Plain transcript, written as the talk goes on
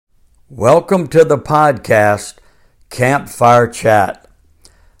Welcome to the podcast, Campfire Chat.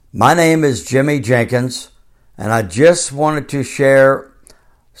 My name is Jimmy Jenkins, and I just wanted to share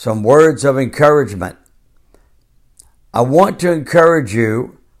some words of encouragement. I want to encourage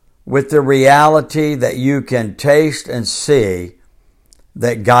you with the reality that you can taste and see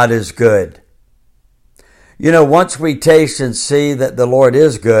that God is good. You know, once we taste and see that the Lord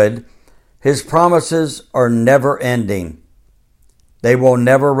is good, His promises are never ending. They will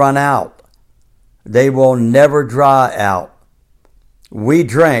never run out. They will never dry out. We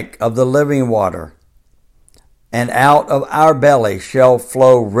drink of the living water, and out of our belly shall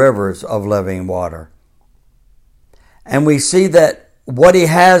flow rivers of living water. And we see that what He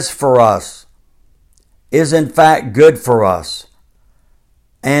has for us is in fact good for us,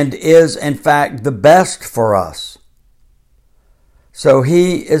 and is in fact the best for us. So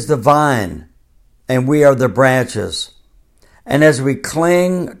He is the vine, and we are the branches. And as we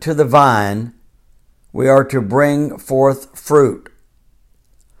cling to the vine, we are to bring forth fruit.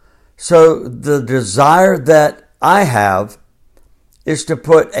 So the desire that I have is to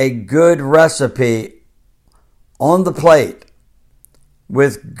put a good recipe on the plate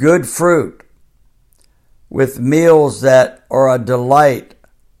with good fruit, with meals that are a delight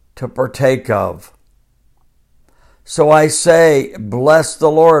to partake of. So I say, bless the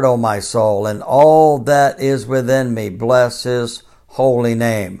Lord, O my soul, and all that is within me, bless His holy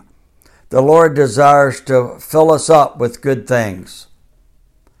name. The Lord desires to fill us up with good things.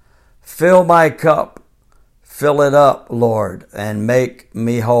 Fill my cup, fill it up, Lord, and make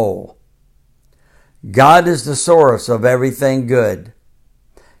me whole. God is the source of everything good.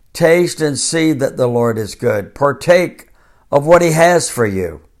 Taste and see that the Lord is good. Partake of what He has for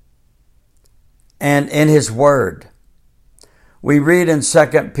you and in His Word. We read in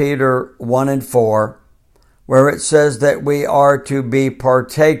 2 Peter 1 and 4, where it says that we are to be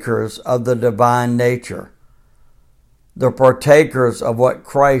partakers of the divine nature, the partakers of what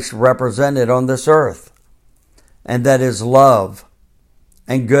Christ represented on this earth, and that is love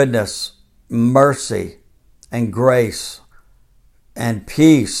and goodness, mercy and grace and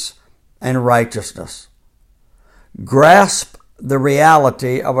peace and righteousness. Grasp the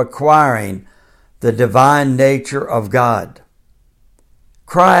reality of acquiring the divine nature of God.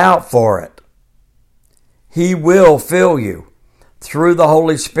 Cry out for it. He will fill you through the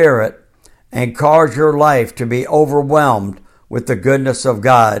Holy Spirit and cause your life to be overwhelmed with the goodness of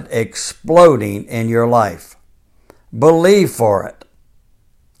God exploding in your life. Believe for it.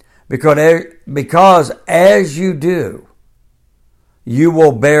 Because as you do, you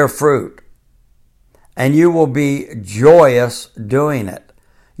will bear fruit, and you will be joyous doing it.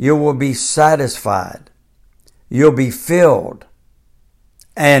 You will be satisfied. You'll be filled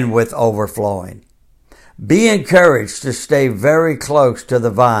and with overflowing. Be encouraged to stay very close to the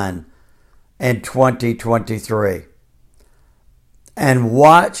vine in 2023 and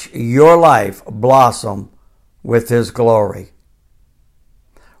watch your life blossom with His glory.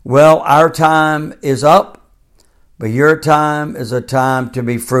 Well, our time is up, but your time is a time to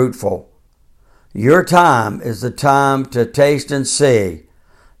be fruitful. Your time is the time to taste and see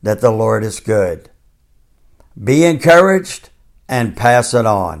that the Lord is good. Be encouraged and pass it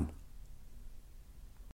on.